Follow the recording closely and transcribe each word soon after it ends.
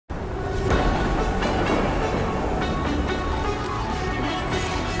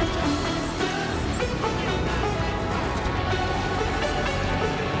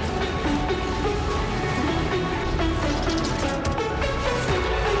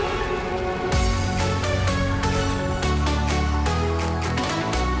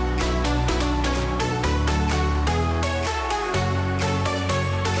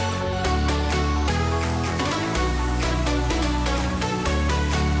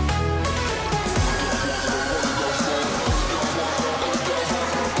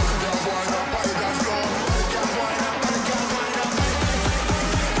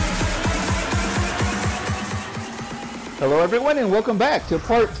everyone, and welcome back to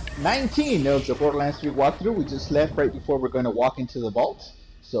part 19 of the Borderlands 3 walkthrough. We just left right before we're going to walk into the vault,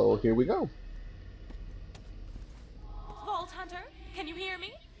 so here we go. Vault Hunter, can you hear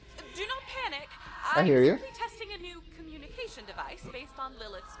me? Do not panic. I hear you. I'm simply testing a new communication device based on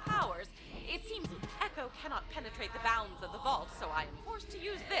Lilith's powers. It seems Echo cannot penetrate the bounds of the vault, so I am forced to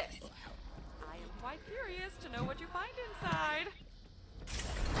use this. I am quite curious to know what you find inside.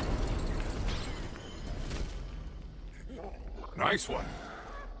 Nice one.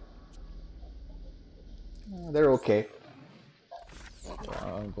 They're okay.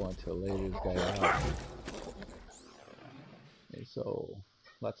 I'm going to lay this guy out. Okay, so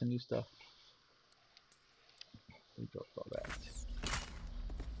lots of new stuff. We dropped all that.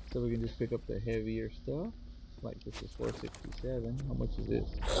 So we can just pick up the heavier stuff. Like this is 467. How much is this?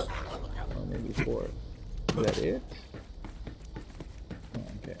 Oh, maybe 4. Is that it?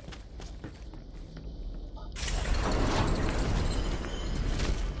 Okay.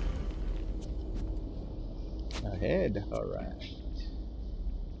 Ahead, alright.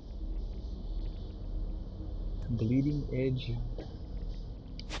 Bleeding edge.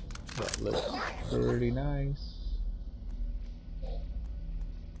 That looks pretty nice.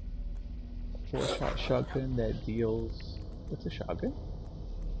 4-shot shotgun that deals. What's a shotgun?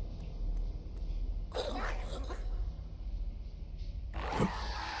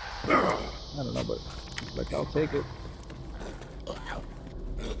 I don't know, but like I'll take it.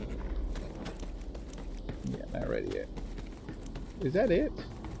 Yeah, not ready yet. Is that it?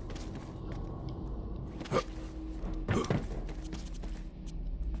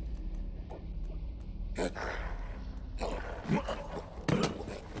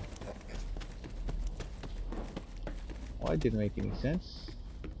 Well, that didn't make any sense.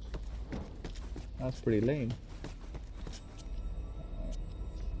 That's pretty lame.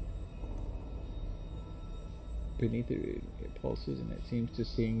 Beneath it pulses and it seems to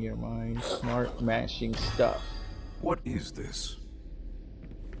see in your mind. Smart mashing stuff. What is this?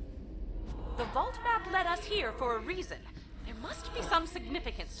 The vault map led us here for a reason. There must be some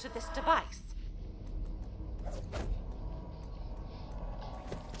significance to this device.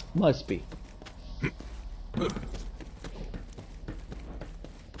 Must be.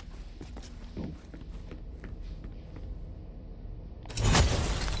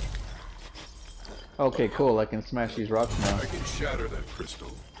 Okay, cool. I can smash these rocks now. I can shatter that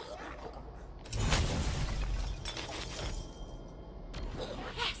crystal.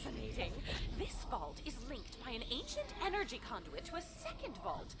 Fascinating. This vault is linked by an ancient energy conduit to a second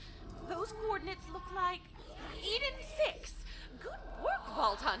vault. Those coordinates look like Eden 6. Good work,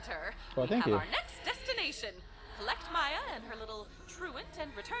 Vault Hunter. Well, thank you. We have our next destination. Collect Maya and her little truant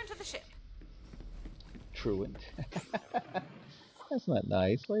and return to the ship. Truant. That's not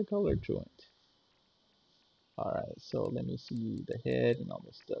nice. Why call her truant? Alright, so let me see the head and all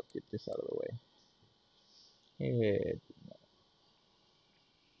this stuff. Get this out of the way. Head.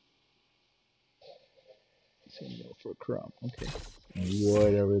 So no for crumb. Okay.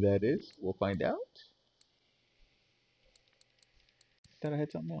 Whatever that is, we'll find out. Thought I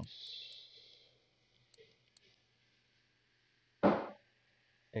had something else.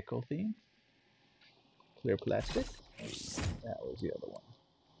 Echo theme. Clear plastic. That was the other one.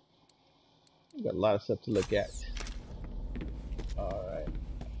 We got a lot of stuff to look at. Alright.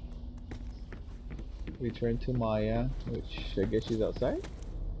 Return to Maya, which I guess she's outside.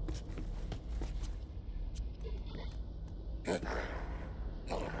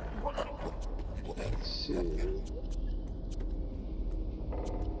 Let's see.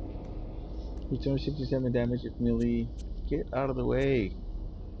 Return 67 damage if melee. Get out of the way.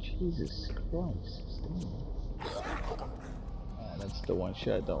 Jesus Christ. That's the one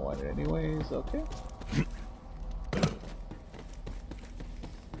shot. Don't want it anyways. Okay. I'm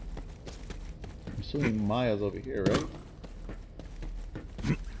assuming Maya's over here, right?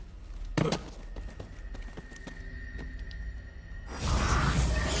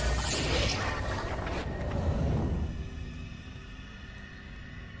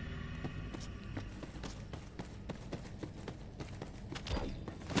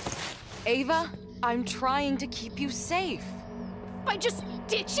 Ava, I'm trying to keep you safe. By just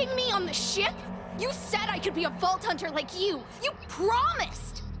ditching me on the ship? You said I could be a vault hunter like you! You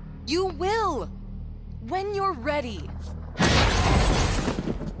promised! You will! When you're ready.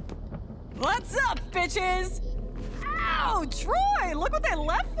 What's up, bitches? Ow, Troy! Look what they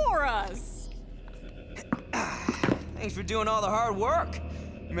left for us! Thanks for doing all the hard work.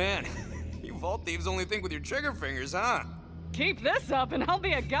 Man, you vault thieves only think with your trigger fingers, huh? Keep this up and I'll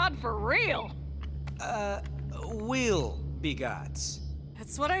be a god for real. Will be gods.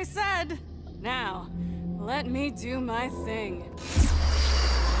 That's what I said. Now, Let me do my thing.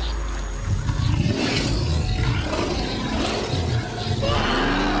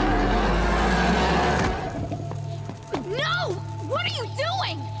 No! What are you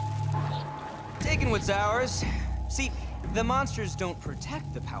doing? Taking what's ours. See, the monsters don't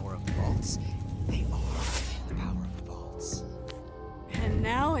protect the power of the vaults. They are the power of the vaults. And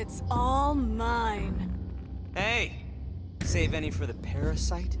now it's all mine. Hey, save any for the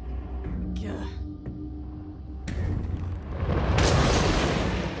parasite? Gah.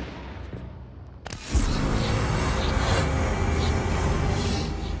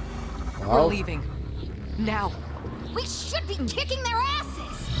 We're leaving. Now. We should be kicking their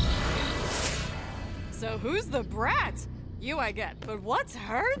asses! So who's the brat? You I get, but what's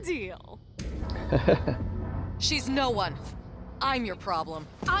her deal? She's no one. I'm your problem.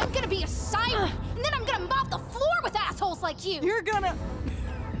 I'm gonna be a siren, and then I'm gonna mop the floor with assholes like you! You're gonna...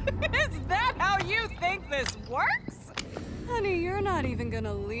 Is that how you think this works? Honey, you're not even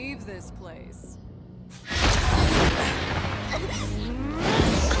gonna leave this place.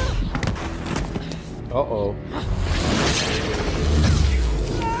 Uh-oh.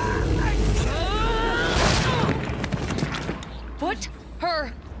 Put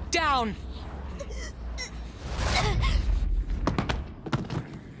her down.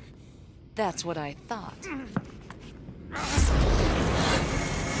 That's what I thought.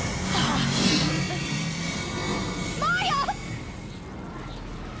 Maya!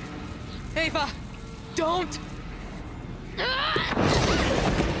 Ava, don't!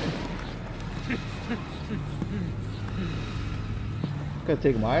 Gotta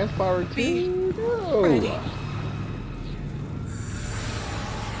take Maya's power too. No. Ready. No!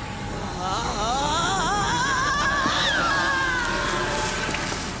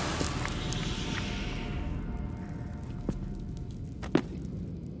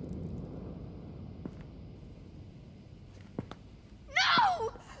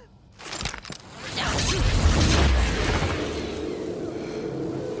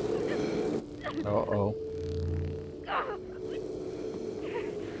 Uh-oh.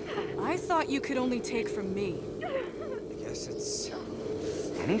 I thought you could only take from me. I guess it's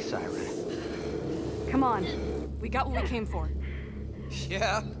any siren. Come on. We got what we came for.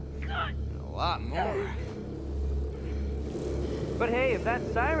 Yeah, a lot more. But hey, if that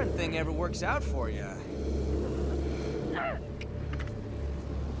siren thing ever works out for you.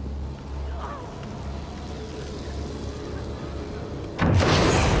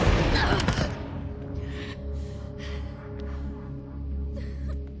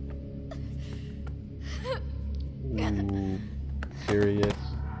 Ooh, serious.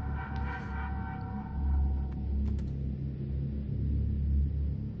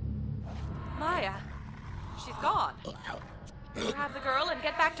 Maya, she's gone. You have the girl and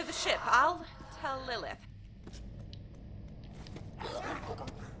get back to the ship. I'll tell Lilith.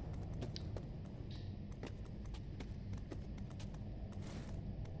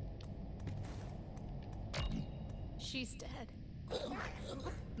 She's dead.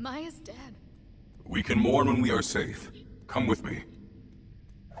 Maya's dead. We can mourn when we are safe. Come with me.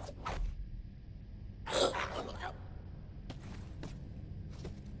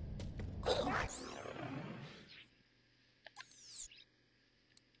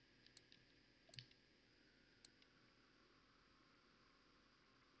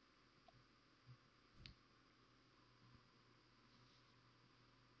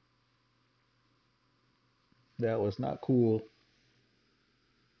 That was not cool.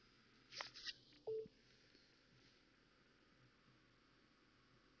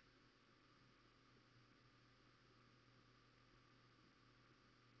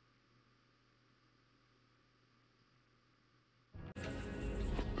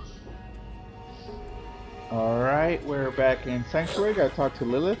 Alright, we're back in Sanctuary. Gotta talk to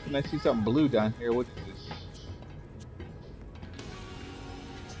Lilith, and I see something blue down here. What is this?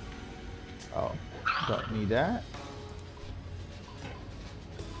 Oh, don't need that.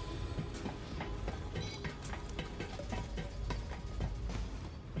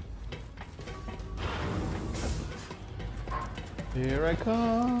 Here I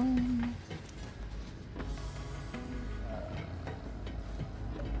come.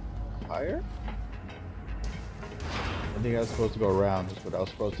 Higher? I think I was supposed to go around. That's what I was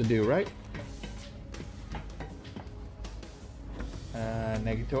supposed to do, right?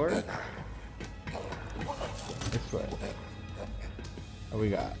 Negator. This way. What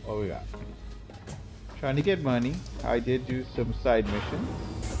we got? What we got? Trying to get money. I did do some side missions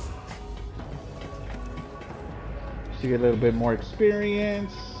to get a little bit more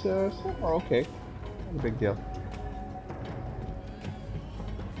experience. So we're okay. Not a big deal.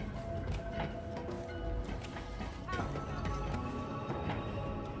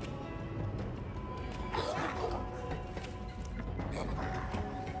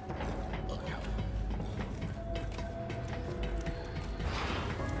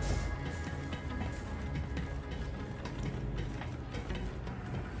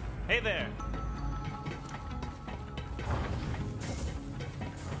 Hey there.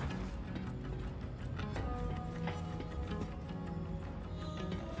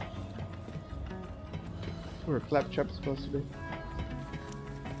 Where Claptrap's supposed to be?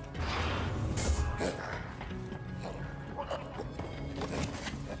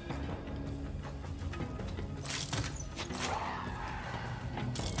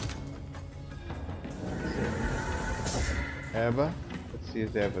 Eva? Let's see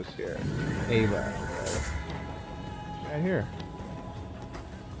if Eva's here. Ava. Right here.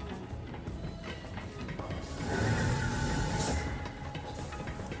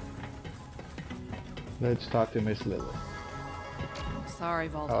 Let's talk to Miss Lilith. Sorry,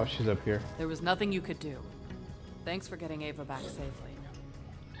 Vault. Oh, she's up here. There was nothing you could do. Thanks for getting Ava back safely.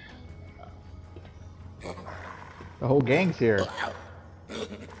 The whole gang's here.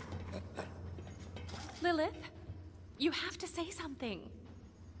 Lilith, you have to say something.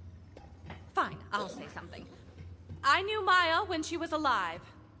 Fine, I'll say something. I knew Maya when she was alive.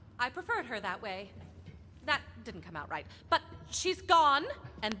 I preferred her that way. That didn't come out right. But she's gone,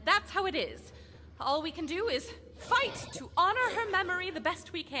 and that's how it is. All we can do is fight to honor her memory the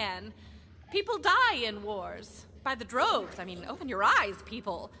best we can. People die in wars. By the droves. I mean, open your eyes,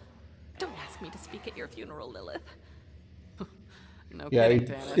 people. Don't ask me to speak at your funeral, Lilith. No Yeah, kidding, he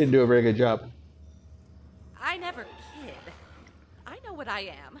Dennis. didn't do a very good job. I never kid. I know what I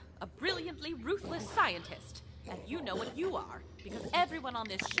am. A brilliantly ruthless scientist. And you know what you are. Because everyone on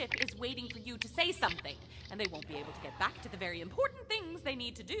this ship is waiting for you to say something. And they won't be able to get back to the very important things they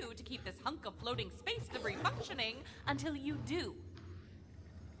need to do to keep this hunk of floating space debris functioning until you do.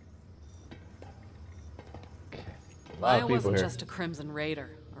 Maya wasn't just a Crimson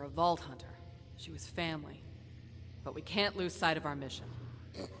Raider or a Vault Hunter. She was family. But we can't lose sight of our mission.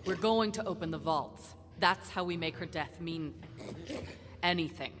 We're going to open the vaults. That's how we make her death mean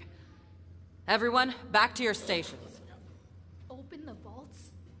anything. Everyone, back to your stations. Open the vaults?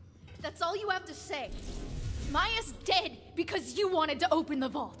 That's all you have to say. Maya's dead because you wanted to open the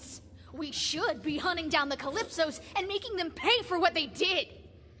vaults. We should be hunting down the Calypsos and making them pay for what they did.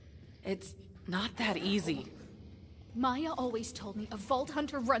 It's not that easy. Maya always told me a Vault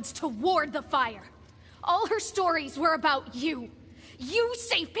Hunter runs toward the fire. All her stories were about you. You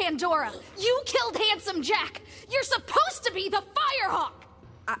saved Pandora. You killed Handsome Jack. You're supposed to be the Firehawk.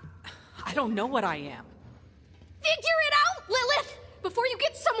 I don't know what I am. Figure it out, Lilith, before you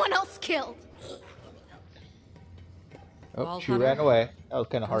get someone else killed. Oh, Vault she Hunter, ran away. That was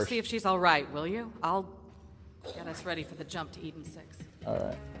kind of Go harsh. see if she's all right, will you? I'll get us ready for the jump to Eden 6. All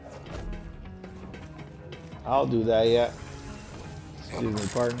right. I'll do that, yeah. Excuse me,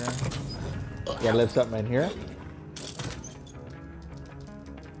 partner. Gotta lift something in here.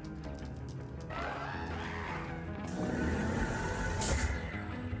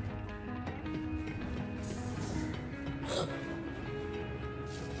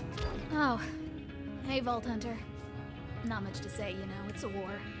 Oh. Hey, Vault Hunter. Not much to say, you know. It's a war.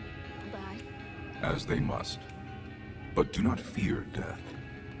 People die. As they must. But do not fear death.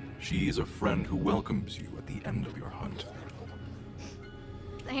 She is a friend who welcomes you at the end of your hunt.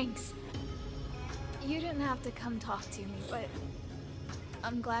 Thanks. You didn't have to come talk to me, but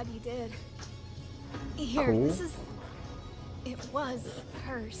I'm glad you did. Here, Cool. It was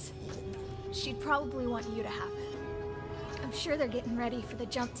hers. She'd probably want you to have it. I'm sure they're getting ready for the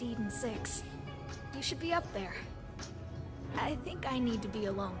jump to Eden 6. You should be up there. I think I need to be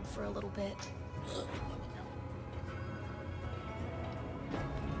alone for a little bit.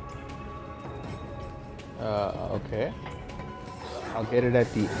 Okay. I'll get it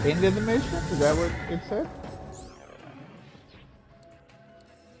at the end of the mission? Is that what it said?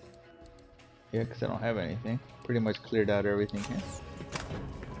 Yeah, because I don't have anything. Pretty much cleared out everything here.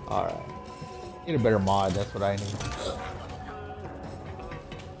 Alright. Need a better mod, that's what I need.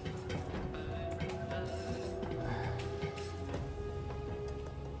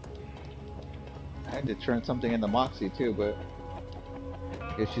 I had to turn something in the Moxie too, but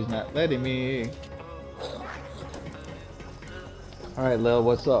guess she's not letting me. Alright, Lil,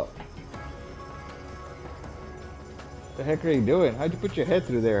 what's up? What the heck are you doing? How'd you put your head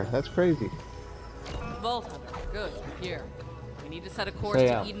through there? That's crazy. Vault Hunter, good. Here. We need to set a course So,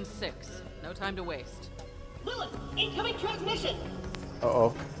 to yeah. Eden 6. No time to waste. Lilith, incoming transmission! Uh-oh.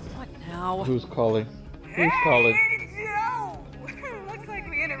 What now? Who's calling? Who's calling? Hey, Joe! Looks like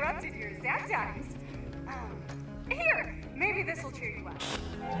we interrupted your sad times. Here, maybe this will cheer you up.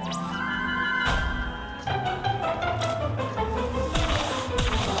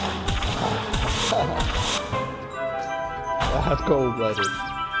 That's cold-blooded.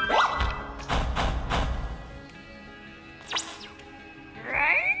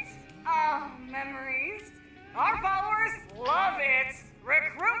 Right?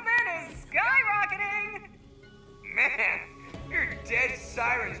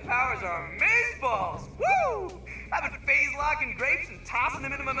 tossing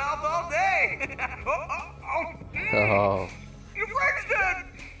them into my mouth all day. Oh, Your friend's dead.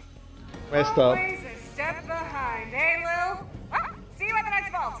 messed up. Always a step behind, eh, Lil? Well, see you at the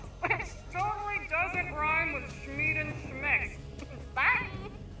next vault, which totally doesn't rhyme with Schmeed and Schmix. Bye.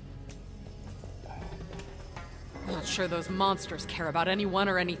 I'm not sure those monsters care about anyone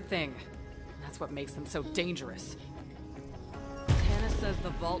or anything. That's what makes them so dangerous. Tana says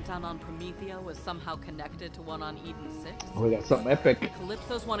the vault down on Promethea was somehow connected to one on Eden 6. We got something epic.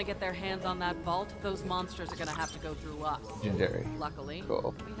 Calypsos want to get their hands on that vault, those monsters are gonna have to go through us. Legendary. Luckily,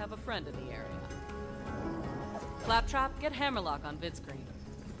 Cool. we have a friend in the area. Claptrap, get Hammerlock on vidscreen.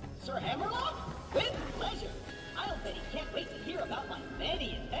 Sir Hammerlock? With pleasure. I'll bet he can't wait to hear about my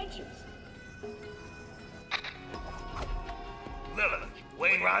many adventures. Lilith,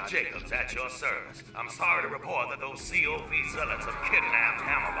 Wainwright Jacobs at your service. I'm sorry to report that those COV zealots have kidnapped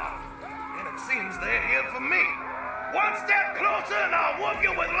Hammerlock. And it seems they're here for me. One step closer and I'll whoop you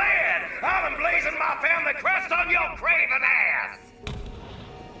with lead. I'll emblazon my family crest on your craven ass.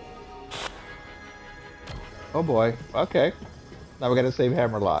 Oh boy. Okay. Now we gotta save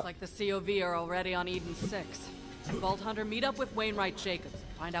Hammerlock. Looks like the COV are already on Eden 6. Vault Hunter, meet up with Wainwright Jacobs.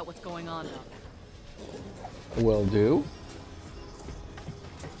 Find out what's going on down there. Will do.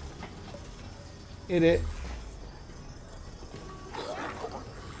 Hit it.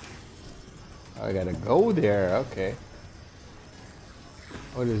 Oh, I gotta go there. Okay.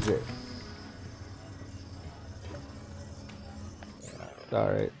 What is this?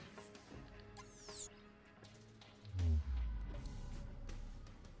 Alright.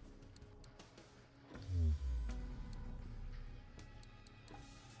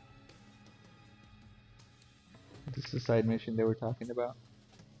 This is the side mission they were talking about.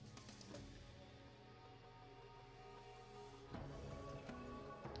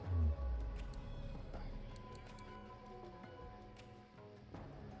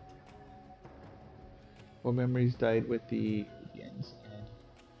 What memories died with the Indians, and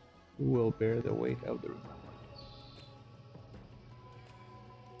who will bear the weight of the remembrance?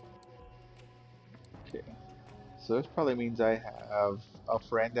 Okay, so this probably means I have a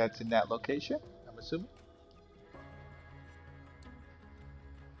friend that's in that location, I'm assuming.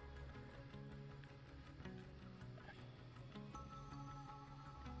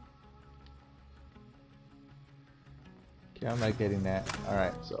 Okay, I'm not getting that.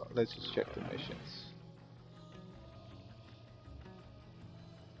 Alright, so let's just check the missions.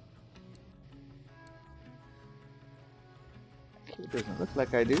 It doesn't look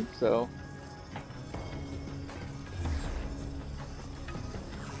like I do, so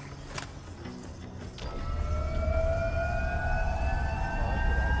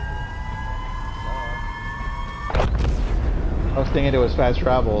I was thinking it was fast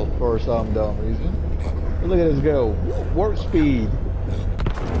travel for some dumb reason. But look at this go. Warp speed.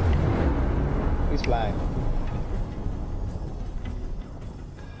 He's flying.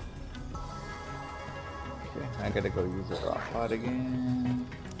 I gotta go use the rock pod again.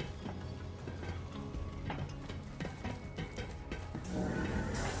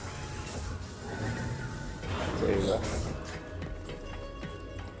 Save that.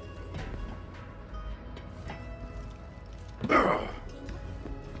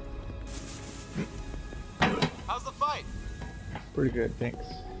 How's the fight? Pretty good, thanks.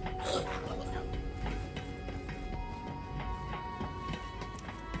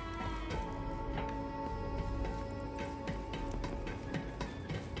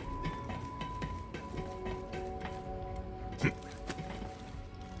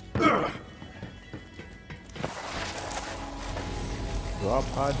 Draw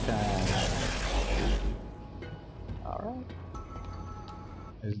pod time. Alright.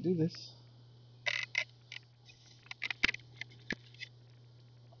 Let's do this.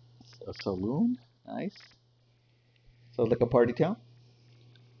 A saloon. Nice. So like a party town.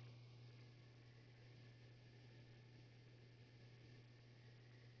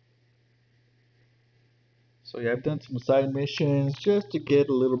 So yeah, I've done some side missions just to get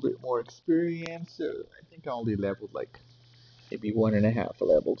a little bit more experience. I think I only leveled like maybe 1.5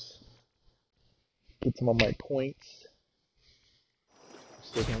 levels. Get some of my points.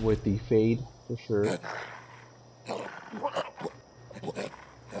 Sticking with the fade for sure.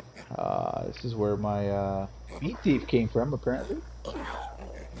 This is where my meat thief came from, apparently.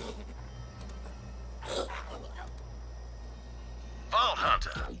 Vault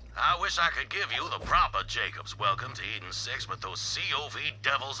Hunter, I wish I could give you the proper Jacob's welcome to Eden 6, but those COV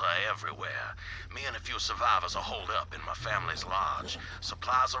devils are everywhere. Me and a few survivors are holed up in my family's lodge.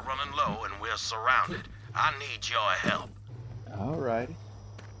 Supplies are running low and we're surrounded. I need your help. Alrighty.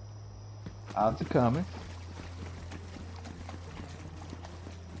 Odds are coming.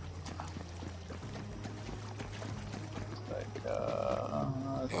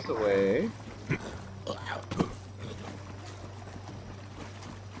 away.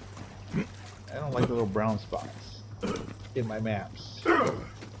 I don't like the little brown spots in my maps. I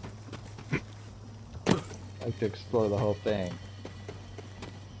like to explore the whole thing.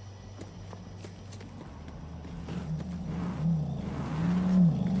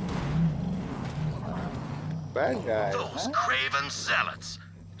 Bad guy. Those craven zealots.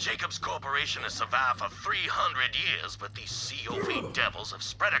 Jacob's Corporation has survived for 300 years, but these COV devils have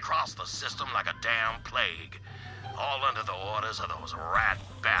spread across the system like a damn plague. All under the orders of those rat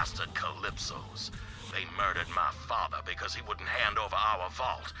bastard Calypsos. They murdered my father because he wouldn't hand over our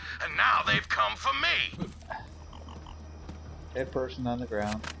vault, and now they've come for me! Dead person on the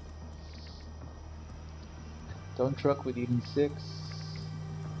ground. Don't truck with Eden 6.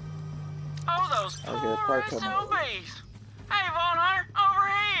 Oh, those poor SOBs! Hey, Von Hunter, over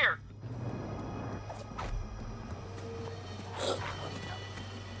here!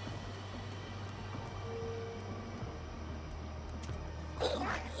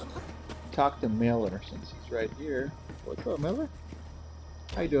 Talk to Miller since he's right here. What's up, Miller?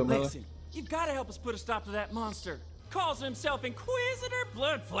 How you doing, Miller? Listen, you've got to help us put a stop to that monster. Calls himself Inquisitor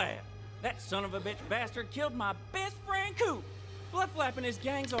Bloodflap. That son of a bitch bastard killed my best friend Coop. Bloodflap and his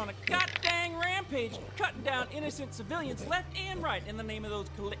gang's on a goddamn rampage, cutting down innocent civilians left and right in the name of those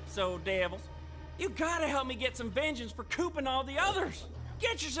Calypso devils. You gotta help me get some vengeance for Coop and all the others.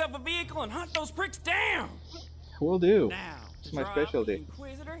 Get yourself a vehicle and hunt those pricks down. Will do. Now, it's my specialty.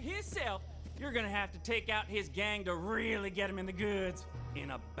 Inquisitor himself, you're gonna have to take out his gang to really get him in the goods.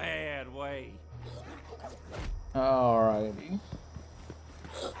 In a bad way. Alrighty.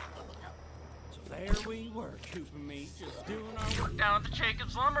 There we were, Coop and me, just doing our work down at the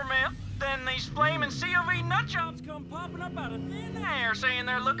Jacobs lumber mill. Then these flaming COV nutjobs come popping up out of thin air saying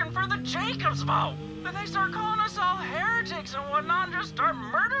they're looking for the Jacobs vault. Then they start calling us all heretics and whatnot and just start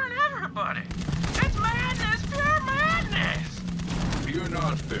murdering everybody. It's madness, pure madness! Fear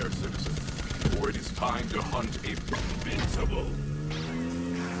not, fair citizen, for it is time to hunt a invincible.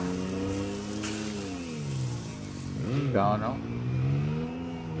 Ghana.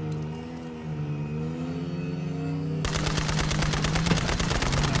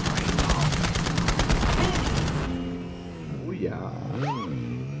 Yeah.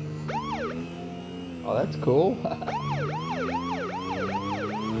 Oh, that's cool. Alright.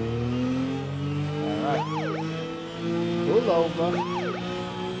 Pull over.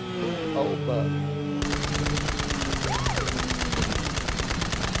 Pull over.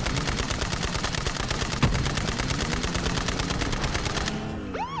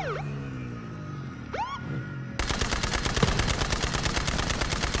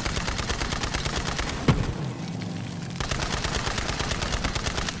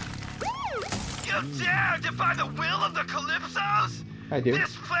 By the will of the Calypsos? I do.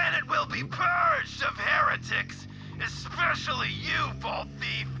 This planet will be purged of heretics, especially you, Vault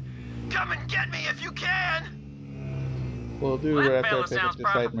Thief. Come and get me if you can. We'll do well, right that after I fella pick up sounds the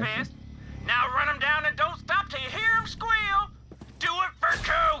proper side mission. pissed. Now run him down and don't stop till you hear him squeal. Do it for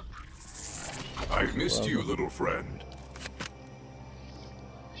Coop. I've missed you, little friend.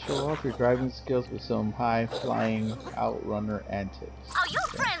 Show off your driving skills with some high-flying outrunner antics. Oh, your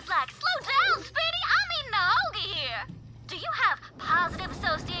friend's like, slow down, Speedy. I'm eating a hoagie here. Do you have positive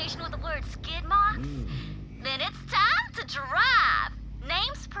association with the word skid marks? Then it's time to drive.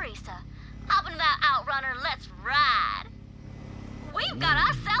 Name's Prisa. Hop in that outrunner, let's ride. We've got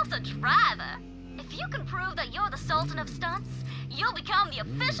ourselves a driver. If you can prove that you're the Sultan of Stunts, you'll become the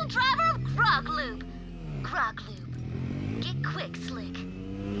official driver of Grog Loop. Grog Loop. Get quick, Slick.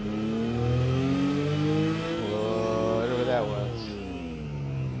 Whatever that was.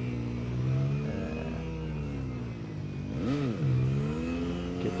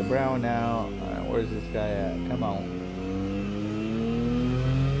 Get the brown now. Alright, where's this guy at? Come on.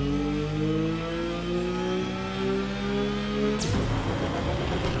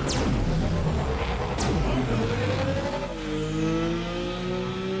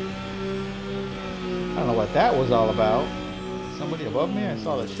 I don't know what that was all about. Somebody above me? I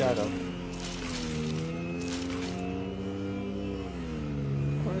saw the shadow.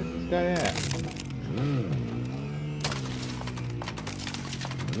 Where's this guy at?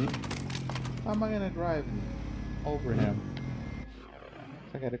 How am I gonna drive over him?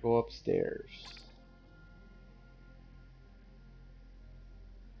 I gotta go upstairs.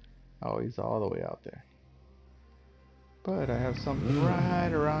 Oh, he's all the way out there. But I have something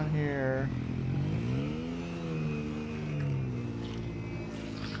right around here.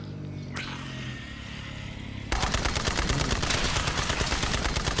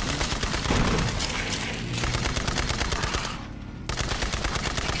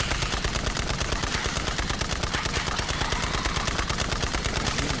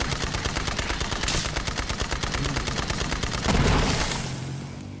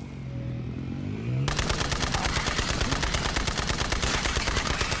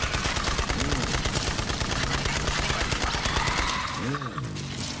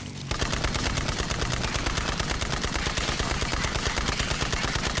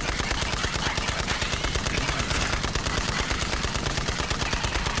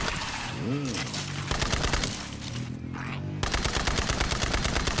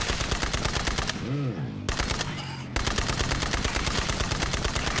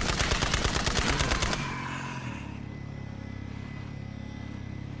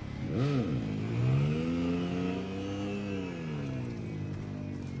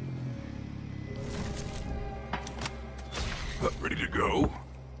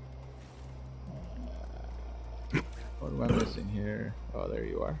 am I missing here? Oh, there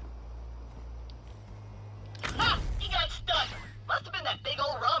you are. Ha! He got stuck. Must have been that big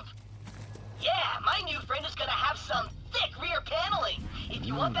old rump. Yeah, my new friend is gonna have some thick rear paneling. If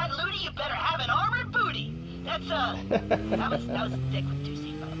you want that looty, you better have an armored booty. That's that was thick with 2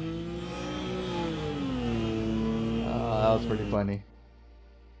 C's, by the way. That was pretty funny.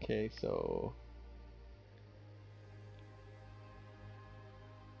 Okay, so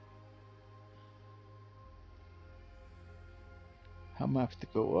I'm gonna have to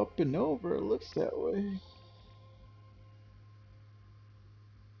go up and over. It looks that way.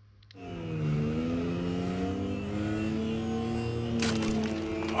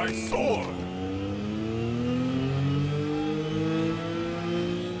 My sword!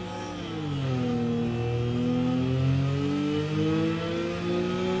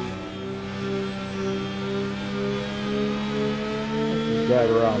 Just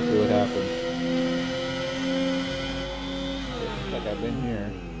drive around, see what happens. Looks like I've been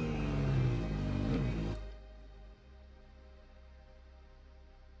here.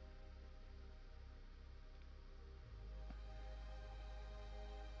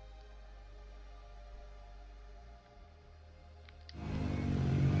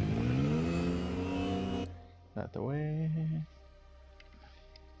 Not the way.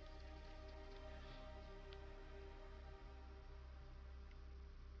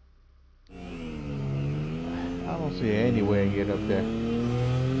 I don't see any way to get up there.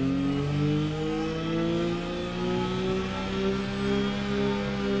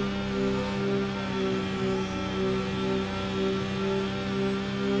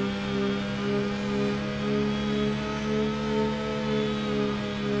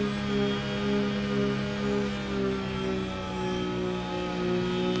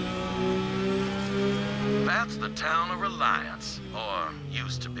 That's the town of Reliance, or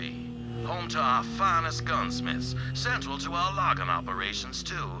used to be. Home to our finest gunsmiths, central to our logging operations,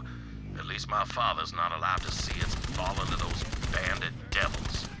 too. At least my father's not allowed to see it's fallen to those bandit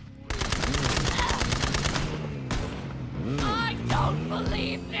devils. I don't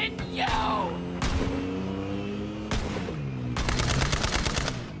believe in you!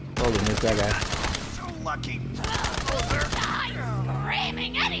 Totally missed that guy. So lucky. Die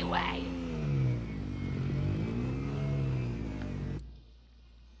screaming anyway!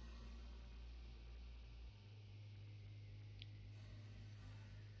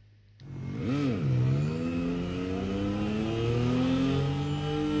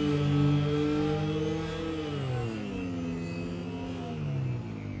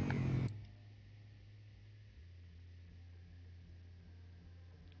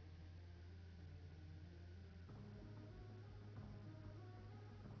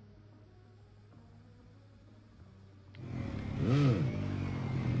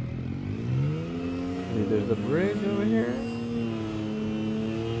 See, there's a bridge over here.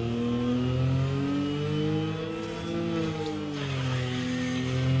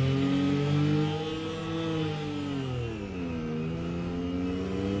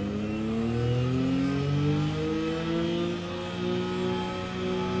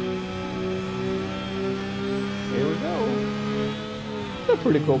 Here we go. It's a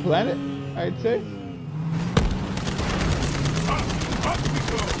pretty cool planet, I'd say.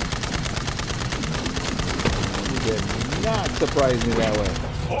 You did not surprise me that way.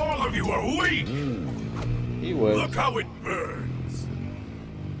 All of you are weak! He was. Look how it burns!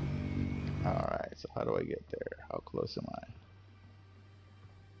 Alright, so how do I get there? How close am I?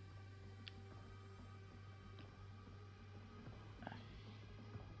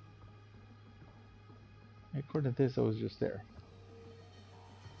 According to this, I was just there.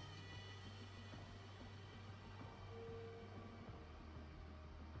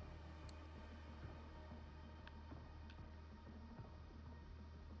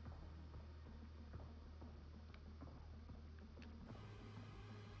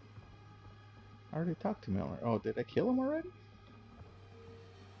 I already talked to Miller. Oh, did I kill him already?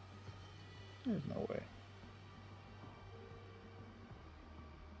 There's no way.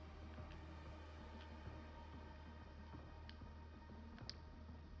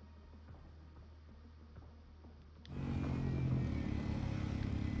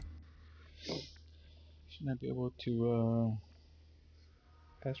 Shouldn't I be able to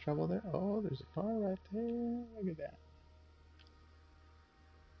fast travel there? Oh, there's a car right there. Look at that.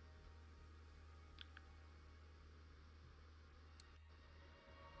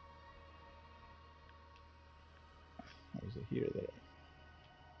 Or is it here that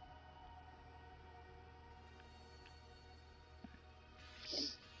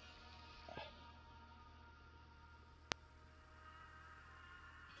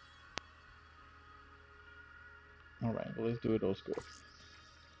Alright, well, let's do it old school.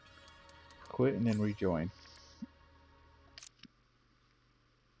 Quit and then rejoin.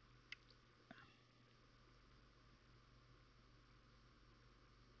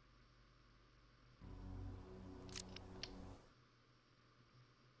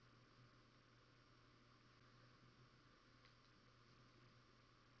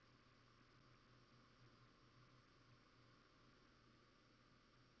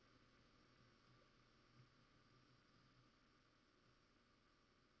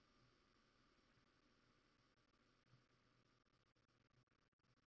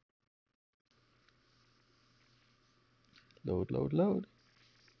 Load, load, load.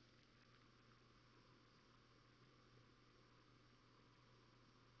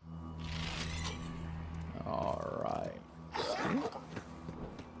 Alright.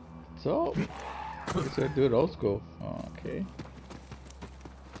 So, let's do it old school. Okay.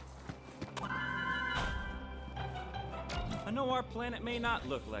 I know our planet may not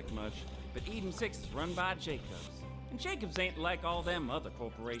look like much, but Eden 6 is run by Jacobs. And Jacobs ain't like all them other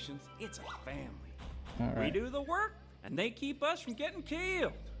corporations. It's a family. Alright. We do the work, and they keep us from getting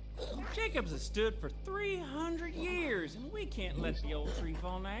killed. Jacobs has stood for 300 years, and we can't let the old tree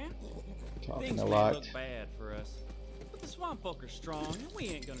fall now. Talking Things a may lot. look bad for us, but the swamp folk are strong, and we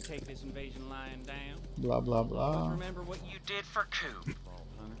ain't gonna take this invasion lying down. Blah, blah, blah. But remember what you did for Coop, Vault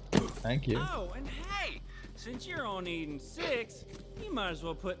Hunter. Thank you. Oh, and hey, since you're on Eden 6, you might as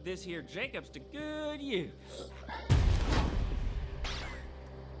well put this here Jacobs to good use.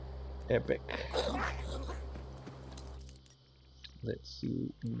 Epic. Let's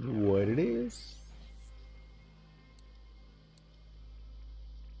see what it is.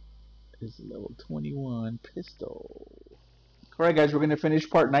 It's a level 21 pistol. Alright guys, we're going to finish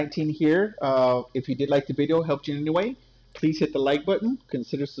part 19 here. If you did like the video, helped you in any way, please hit the like button.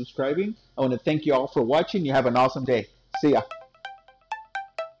 Consider subscribing. I want to thank you all for watching. You have an awesome day. See ya.